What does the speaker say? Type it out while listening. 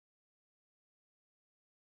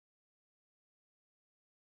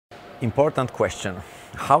important question: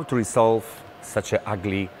 how to resolve such a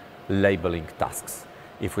ugly labeling tasks?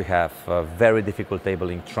 If we have very difficult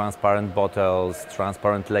labeling, transparent bottles,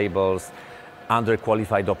 transparent labels,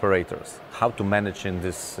 underqualified operators, how to manage in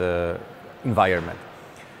this environment?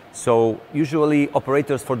 So usually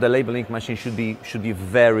operators for the labeling machine should be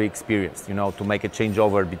very experienced, you know, to make a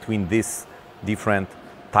changeover between these different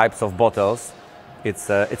types of bottles. It's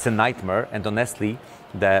a nightmare, and honestly,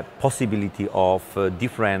 the possibility of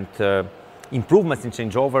different improvements in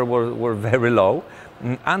changeover were very low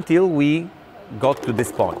until we got to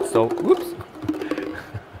this point. So, whoops,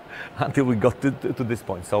 until we got to this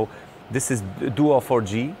point. So this is Duo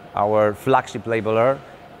 4G, our flagship labeler,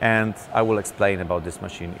 and I will explain about this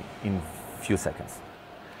machine in a few seconds.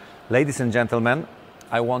 Ladies and gentlemen,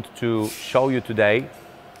 I want to show you today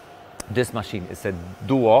this machine. It's a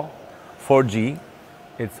Duo 4G.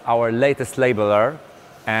 It's our latest labeler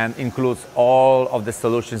and includes all of the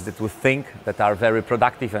solutions that we think that are very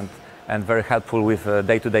productive and very helpful with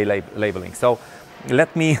day-to-day labeling. So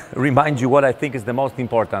let me remind you what I think is the most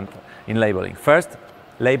important in labeling. First,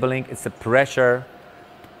 labeling is a pressure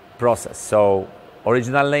process. So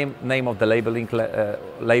original name of the labeling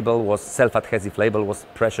label was self-adhesive label, was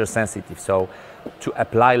pressure sensitive. So to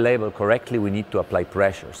apply label correctly, we need to apply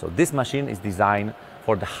pressure. So this machine is designed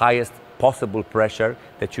for the highest possible pressure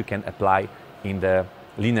that you can apply in the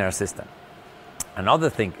linear system. Another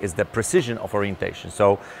thing is the precision of orientation.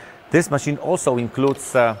 So this machine also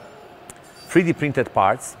includes 3D printed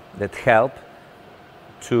parts that help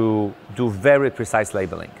to do very precise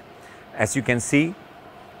labeling. As you can see,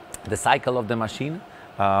 the cycle of the machine,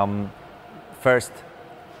 first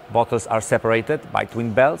bottles are separated by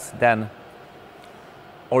twin belts, then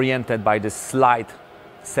oriented by this slide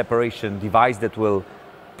separation device that will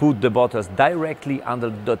put the bottles directly under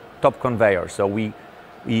the top conveyor. So we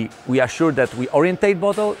are sure that we orientate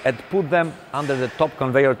bottle and put them under the top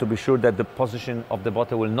conveyor to be sure that the position of the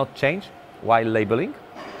bottle will not change while labeling.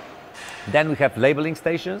 Then we have labeling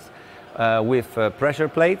stations with pressure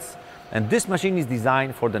plates, and this machine is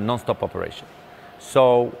designed for the non-stop operation.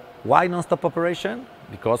 So why non-stop operation?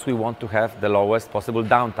 Because we want to have the lowest possible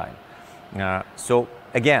downtime. So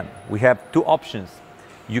again, we have two options.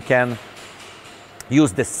 You can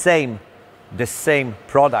use the same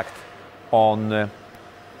product on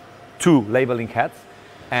two labeling heads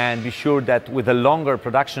and be sure that with the longer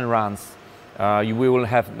production runs we will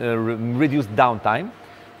have reduced downtime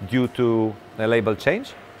due to the label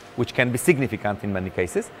change, which can be significant in many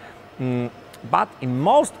cases. But in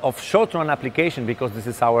most of short-run application, because this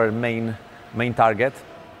is our main target,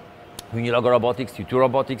 Unilogo Robotics, U2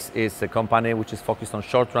 Robotics is a company which is focused on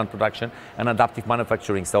short-run production and adaptive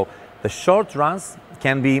manufacturing. So the short runs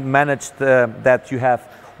can be managed that you have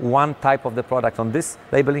one type of the product on this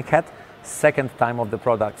labeling head, second type of the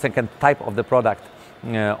product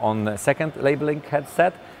on the second labeling head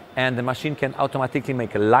set, and the machine can automatically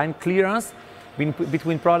make a line clearance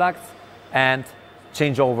between products and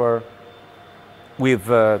change over with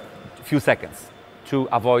a few seconds to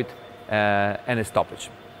avoid any stoppage.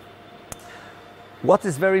 What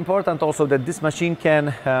is very important also that this machine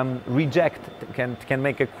can can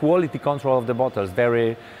make a quality control of the bottles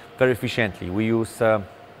very efficiently. We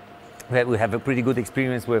have a pretty good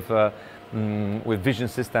experience with vision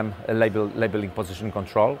system labeling position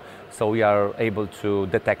control, so we are able to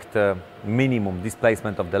detect minimum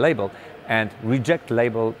displacement of the label and reject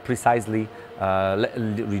labeled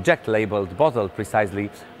bottle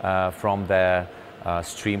precisely from the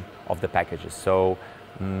stream of the packages. So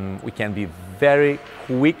we can be very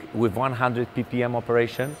quick with 100 ppm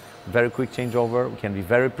operation, very quick changeover. We can be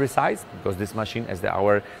very precise because this machine, as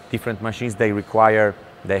our different machines, they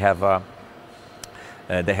have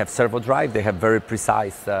servo drive, they have very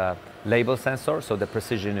precise label sensor, so the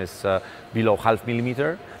precision is below 0.5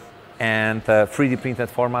 millimeter, and 3D printed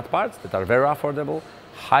format parts that are very affordable,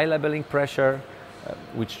 high labeling pressure,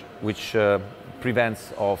 which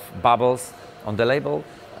prevents of bubbles on the label,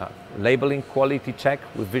 labeling quality check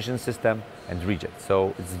with vision system, and reject.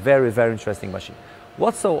 So it's very interesting machine.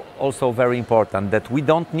 What's also very important, that we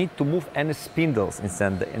don't need to move any spindles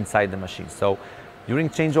inside the machine. So during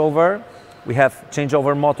changeover, we have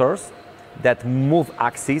changeover motors that move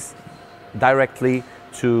axes directly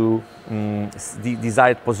to the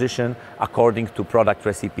desired position according to product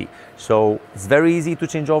recipe. So it's very easy to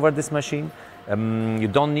change over this machine. You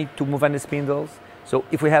don't need to move any spindles. So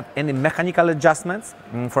if we have any mechanical adjustments,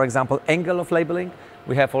 for example, angle of labeling,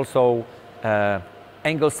 we have also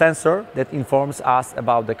angle sensor that informs us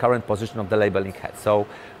about the current position of the labeling head. So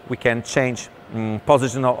we can change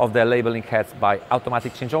position of the labeling heads by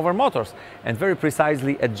automatic changeover motors and very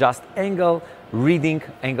precisely adjust angle, reading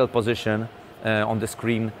angle position on the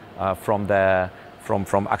screen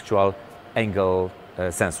from actual angle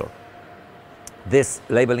sensor. This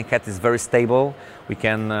labeling head is very stable. We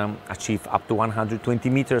can achieve up to 120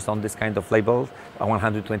 meters on this kind of label,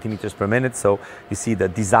 120 meters per minute. So you see the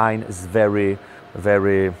design is very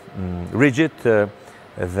rigid.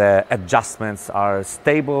 The adjustments are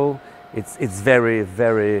stable. It's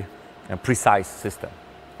very precise system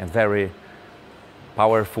and very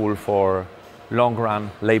powerful for long run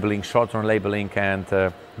labeling, short run labeling, and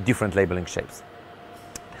different labeling shapes.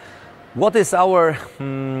 What is our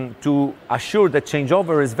to assure that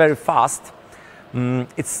changeover is very fast?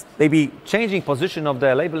 It's maybe changing position of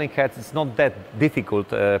the labeling heads. It's not that difficult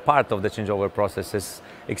part of the changeover process, as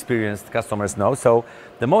experienced customers know. So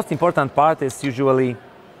the most important part is usually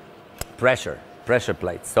pressure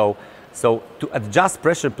plates. So to adjust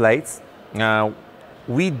pressure plates,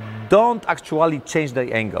 we don't actually change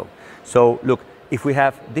the angle. So look, if we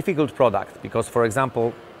have difficult product, because for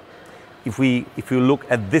example, if you look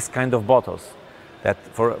at this kind of bottles, that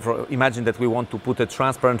imagine that we want to put a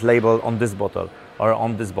transparent label on this bottle or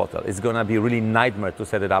on this bottle, it's gonna be really nightmare to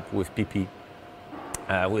set it up with PP,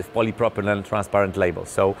 with polypropylene transparent labels.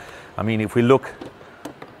 So, I mean, if we look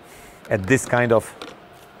at this kind of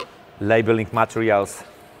labeling materials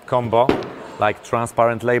combo, like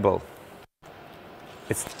transparent label,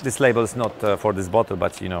 this label is not for this bottle,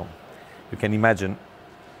 but you know, you can imagine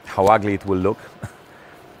how ugly it will look.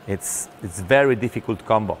 It's very difficult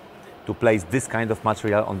combo to place this kind of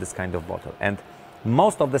material on this kind of bottle. And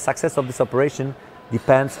most of the success of this operation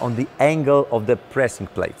depends on the angle of the pressing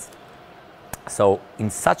plates. So in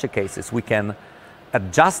such a cases, we can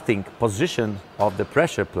adjusting position of the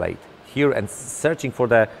pressure plate here and searching for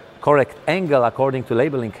the correct angle according to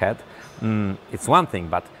labeling head. It's one thing,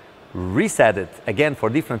 but reset it again for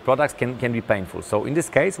different products can be painful. So in this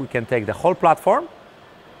case, we can take the whole platform,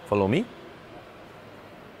 follow me,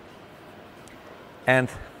 and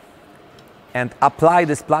apply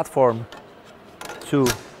this platform to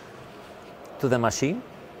the machine.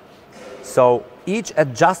 So each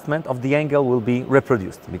adjustment of the angle will be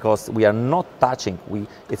reproduced because we are not touching.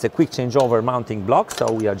 It's a quick changeover mounting block,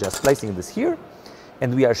 so we are just placing this here,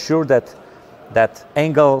 and we are sure that that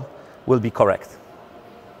angle will be correct.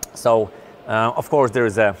 So of course there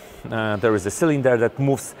is a cylinder that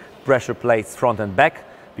moves pressure plates front and back,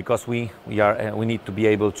 because we need to be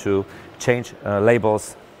able to change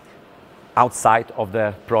labels outside of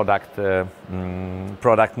the product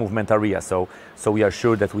movement area. So we are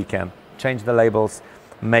sure that we can change the labels,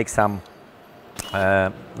 make some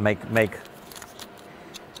make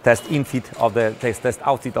test infit of the test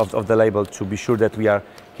outfit of the label to be sure that we are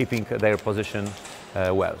keeping their position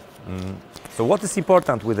well. So what is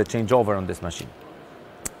important with the changeover on this machine?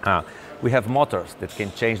 We have motors that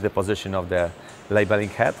can change the position of the labeling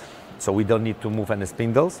head, so we don't need to move any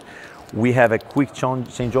spindles. We have a quick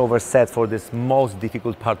changeover set for this most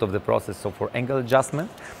difficult part of the process, so for angle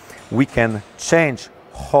adjustment. We can change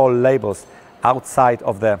whole labels outside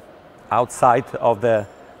of the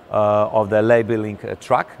labeling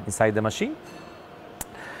track inside the machine.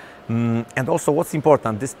 And also what's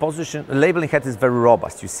important, this position, labeling head is very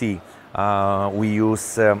robust. You see, we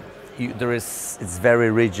use, it's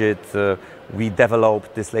very rigid. We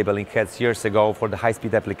developed this labeling heads years ago for the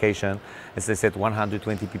high-speed application. As I said,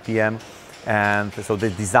 120 ppm. And so the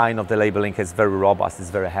design of the labeling is very robust, it's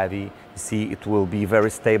very heavy. You see, it will be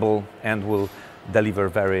very stable and will deliver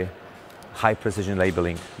very high precision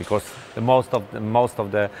labeling, because most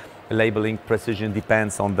of the labeling precision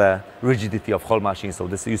depends on the rigidity of whole machine. So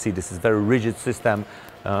this, you see, this is very rigid system.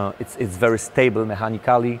 It's very stable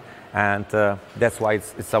mechanically, and that's why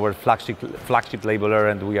it's our flagship labeler,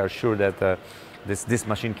 and we are sure that this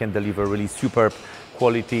machine can deliver really superb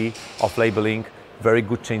quality of labeling, very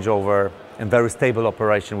good changeover, and very stable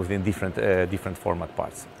operation within different format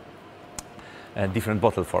parts and different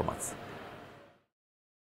bottle formats.